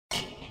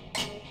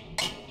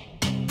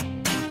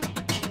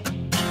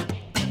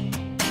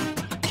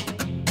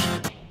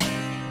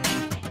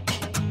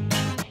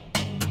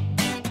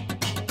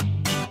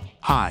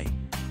Hi,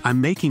 I'm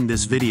making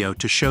this video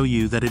to show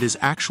you that it is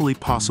actually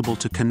possible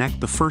to connect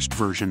the first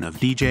version of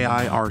DJI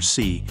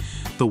RC,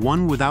 the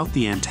one without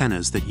the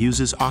antennas that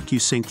uses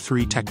OcuSync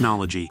 3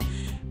 technology,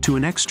 to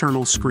an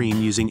external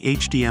screen using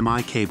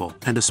HDMI cable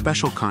and a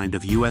special kind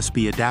of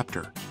USB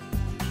adapter.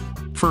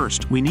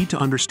 First, we need to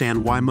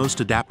understand why most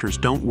adapters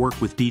don't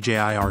work with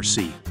DJI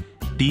RC.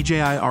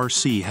 DJI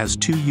RC has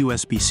two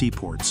USBC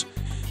ports.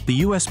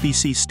 The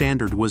USBC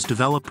standard was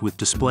developed with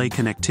display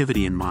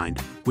connectivity in mind,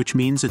 which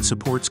means it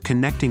supports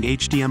connecting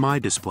HDMI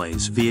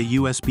displays via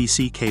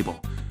USBC cable,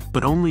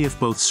 but only if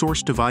both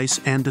source device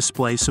and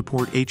display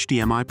support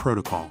HDMI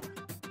protocol.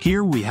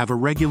 Here we have a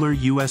regular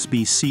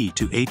USB-C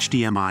to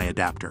HDMI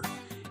adapter.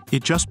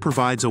 It just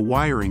provides a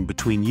wiring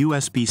between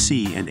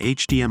USB-C and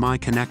HDMI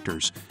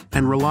connectors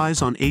and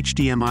relies on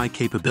HDMI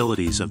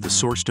capabilities of the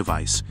source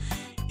device.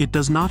 It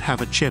does not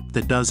have a chip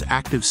that does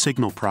active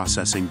signal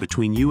processing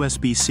between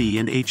USB-C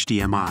and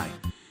HDMI.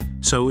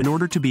 So in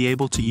order to be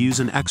able to use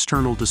an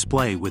external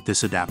display with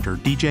this adapter,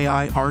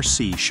 DJI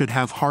RC should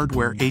have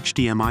hardware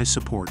HDMI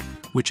support,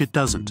 which it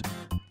doesn't.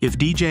 If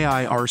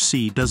DJI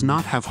RC does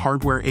not have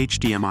hardware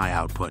HDMI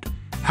output,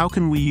 how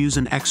can we use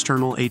an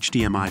external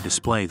HDMI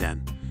display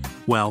then?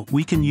 Well,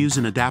 we can use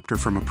an adapter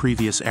from a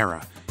previous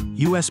era.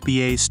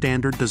 USBA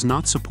standard does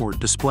not support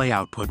display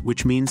output,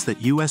 which means that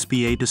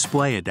USBA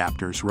display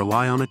adapters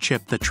rely on a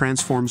chip that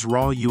transforms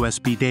raw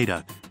USB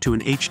data to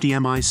an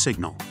HDMI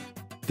signal.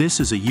 This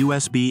is a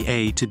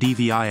USBA to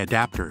DVI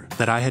adapter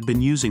that I had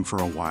been using for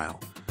a while.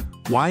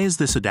 Why is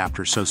this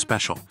adapter so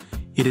special?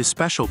 It is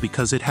special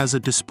because it has a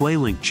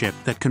DisplayLink chip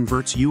that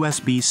converts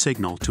USB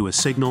signal to a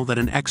signal that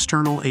an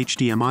external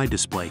HDMI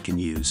display can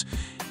use,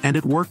 and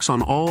it works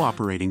on all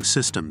operating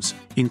systems,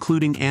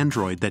 including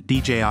Android that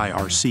DJI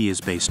RC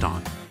is based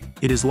on.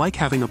 It is like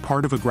having a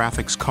part of a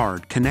graphics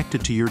card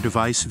connected to your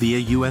device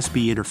via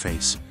USB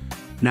interface.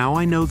 Now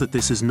I know that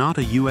this is not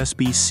a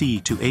USB-C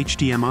to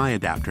HDMI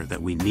adapter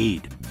that we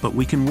need, but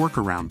we can work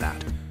around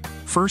that.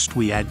 First,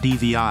 we add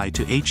DVI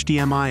to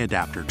HDMI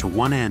adapter to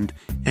one end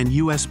and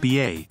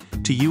USB-A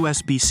to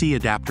USB-C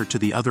adapter to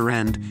the other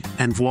end,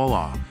 and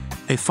voila,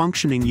 a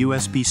functioning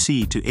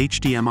USB-C to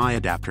HDMI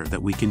adapter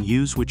that we can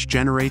use, which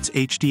generates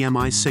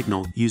HDMI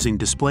signal using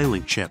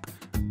DisplayLink chip.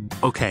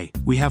 Okay,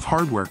 we have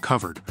hardware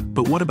covered,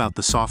 but what about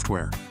the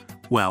software?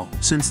 Well,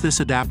 since this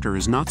adapter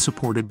is not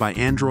supported by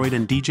Android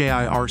and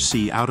DJI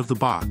RC out of the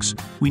box,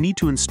 we need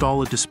to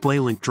install a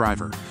DisplayLink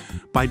driver.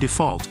 By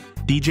default,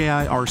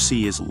 DJI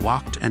RC is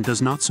locked and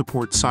does not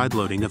support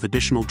sideloading of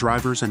additional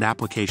drivers and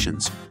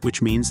applications,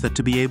 which means that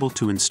to be able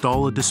to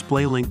install a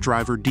DisplayLink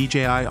driver,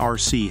 DJI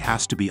RC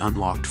has to be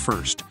unlocked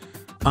first.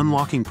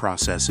 Unlocking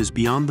process is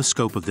beyond the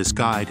scope of this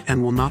guide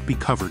and will not be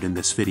covered in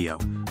this video.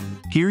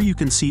 Here you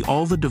can see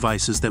all the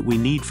devices that we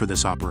need for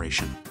this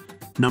operation.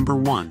 Number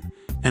 1.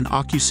 An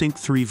OcuSync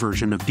 3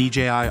 version of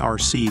DJI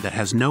RC that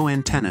has no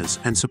antennas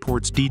and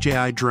supports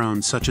DJI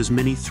drones such as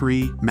Mini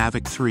 3,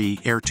 Mavic 3,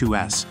 Air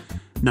 2S.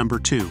 Number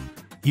 2.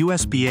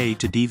 USBA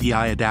to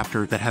DVI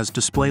adapter that has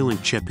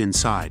DisplayLink chip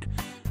inside.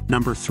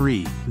 Number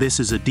 3. This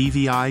is a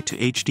DVI to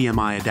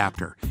HDMI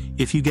adapter.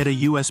 If you get a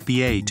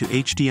USBA to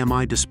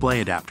HDMI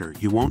display adapter,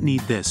 you won't need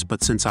this,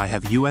 but since I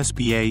have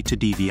USBA to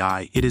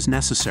DVI, it is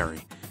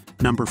necessary.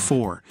 Number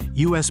 4.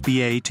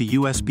 USBA to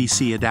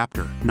USB-C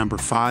adapter. Number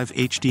 5.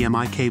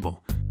 HDMI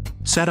cable.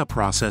 Setup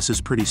process is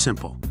pretty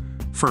simple.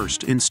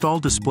 First, install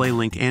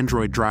DisplayLink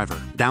Android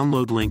driver.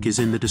 Download link is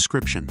in the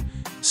description.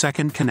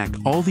 Second, connect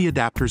all the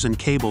adapters and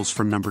cables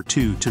from number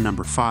 2 to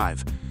number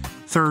 5.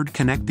 Third,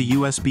 connect the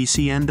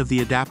USB-C end of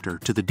the adapter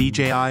to the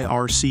DJI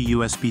RC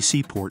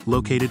USB-C port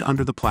located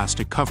under the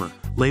plastic cover,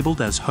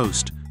 labeled as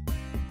host.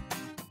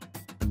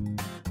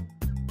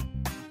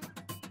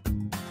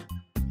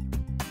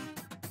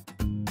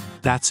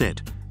 That's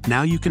it.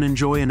 Now you can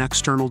enjoy an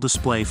external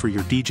display for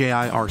your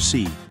DJI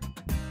RC.